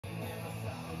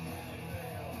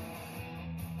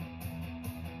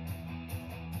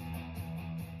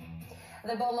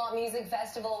The Beaumont Music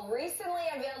Festival recently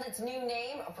unveiled its new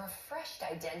name, a refreshed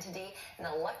identity, and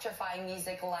electrifying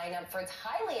music lineup for its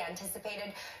highly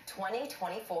anticipated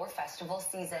 2024 festival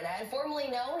season. And formerly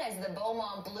known as the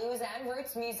Beaumont Blues and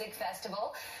Roots Music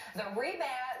Festival, the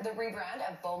rebrand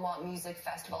of Beaumont Music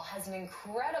Festival has an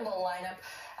incredible lineup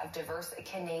of diverse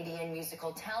Canadian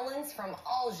musical talents from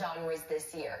all genres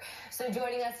this year. So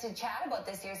joining us to chat about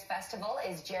this year's festival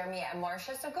is Jeremy and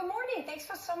Marcia. So good morning. Thanks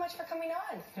so much for coming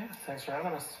on. Yeah, thanks for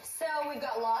having us. So we've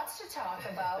got lots to talk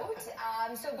about.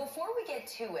 So before we get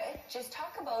to it, just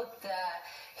talk about the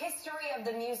history of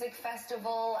the music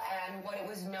festival and what it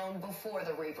was known before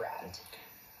the rebrand.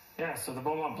 Yeah, so the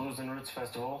Beaumont Blues and Roots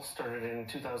Festival started in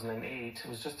 2008. It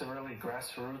was just a really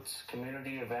grassroots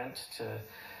community event to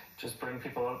just bring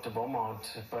people out to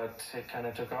Beaumont, but it kind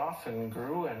of took off and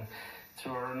grew, and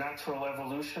through our natural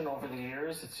evolution over the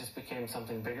years, it just became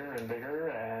something bigger and bigger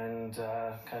and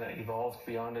kind of evolved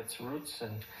beyond its roots,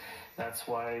 and that's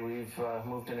why we've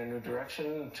moved in a new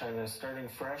direction, starting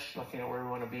fresh, looking at where we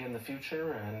want to be in the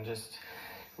future, and just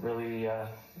really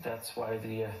that's why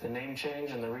the name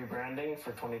change and the rebranding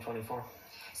for 2024.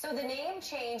 So the name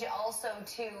change also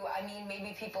too, I mean,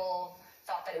 maybe people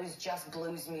thought that it was just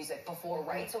blues music before,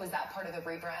 right? So was that part of the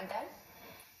rebrand then?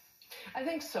 I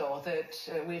think so, that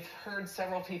we've heard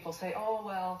several people say, oh,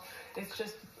 well, it's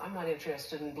just, I'm not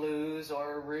interested in blues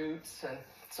or roots, and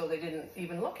so they didn't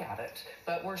even look at it.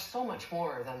 But we're so much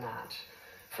more than that,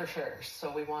 for sure.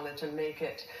 So we wanted to make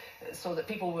it so that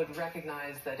people would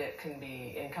recognize that it can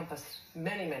encompass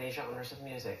many, many genres of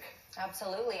music.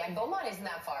 Absolutely, and Beaumont isn't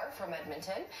that far from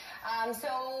Edmonton.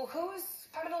 So who's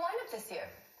part of the lineup this year?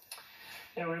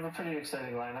 Yeah, we have a pretty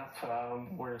exciting lineup.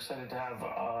 We're excited to have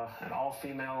an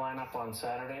all-female lineup on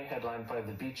Saturday, headlined by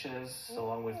the Beaches,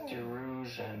 along with Deer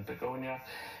Rouge and Begonia,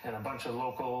 and a bunch of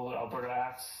local Alberta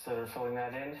acts that are filling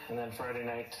that in. And then Friday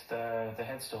night, the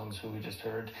Headstones, who we just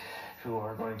heard, who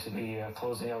are going to be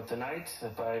closing out the night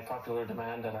by popular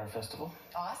demand at our festival.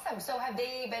 Awesome. So have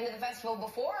they been to the festival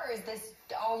before, or is this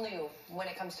all new when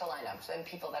it comes to lineups and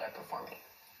people that are performing?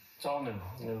 It's all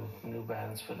new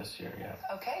bands for this year, yeah.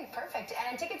 Okay, perfect.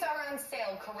 And tickets are on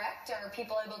sale, correct? Are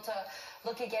people able to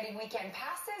look at getting weekend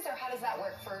passes, or how does that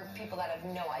work for people that have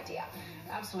no idea?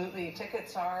 Absolutely.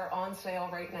 Tickets are on sale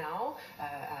right now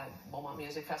at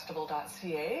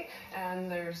beaumontmusicfestival.ca, and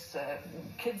there's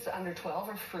kids under 12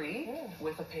 are free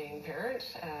with a paying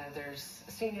parent. There's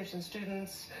seniors and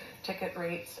students ticket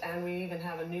rates, and we even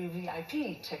have a new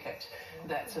VIP ticket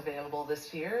that's available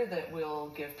this year that will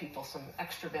give people some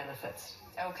extra benefits.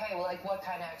 Okay, well, like what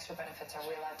kind of extra benefits are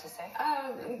we allowed to say?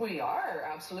 We are,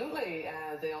 absolutely.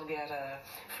 They'll get a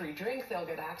free drink, they'll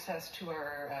get access to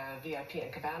our VIP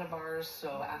and Cabana bars,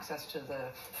 so access to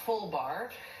the full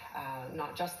bar,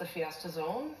 not just the Fiesta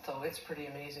Zone, so it's pretty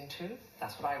amazing too.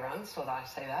 That's what I run, so I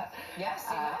say that. Yes,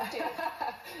 you have to.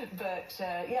 But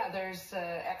yeah, there's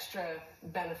extra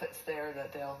benefits there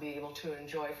that they'll be able to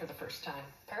enjoy for the first time.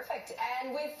 Perfect.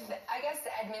 And with, I guess,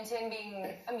 Edmonton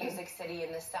being a music city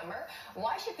in the summer,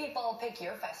 why should people pick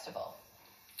your festival?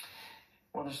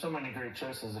 Well, there's so many great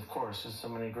choices, of course. There's so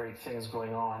many great things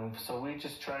going on. So we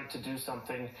just tried to do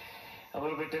something a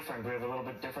little bit different. We have a little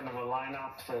bit different of a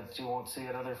lineup that you won't see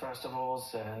at other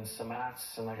festivals, and some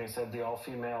acts, and like I said, the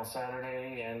all-female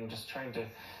Saturday, and just trying to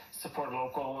support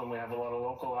local, and we have a lot of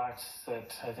local acts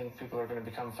that I think people are going to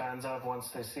become fans of once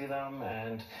they see them,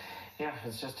 and yeah,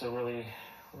 it's just a really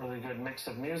good mix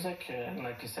of music, and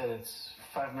like you said, it's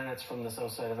 5 minutes from the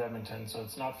south side of Edmonton, so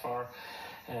it's not far,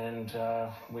 and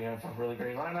we have a really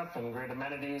great lineup and great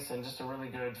amenities, and just a really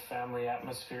good family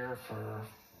atmosphere for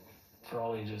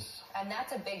all ages. And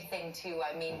that's a big thing too.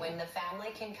 I mean, when the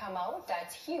family can come out,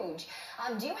 that's huge.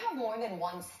 Do you have more than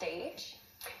one stage?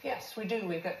 Yes, we do.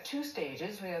 We've got two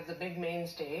stages. We have the big main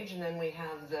stage, and then we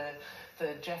have the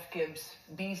Jeff Gibbs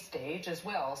B stage as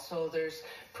well. So there's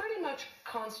pretty much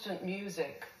constant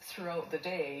music throughout the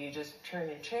day. You just turn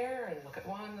your chair and look at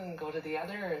one and go to the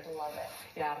other. And love it.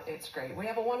 Yeah, it's great. We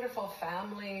have a wonderful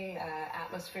family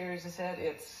atmosphere, as I said.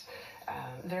 It's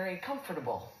very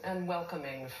comfortable and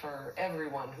welcoming for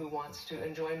everyone who wants to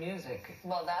enjoy music.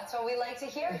 Well, that's what we like to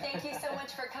hear. Thank you so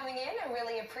much for coming in. I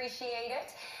really appreciate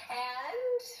it.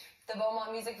 And the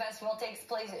Beaumont Music Festival takes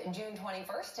place June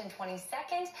 21st and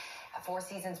 22nd at Four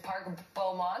Seasons Park,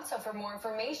 Beaumont. So for more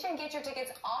information, get your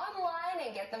tickets online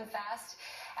and get them fast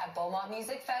at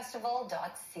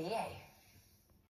beaumontmusicfestival.ca.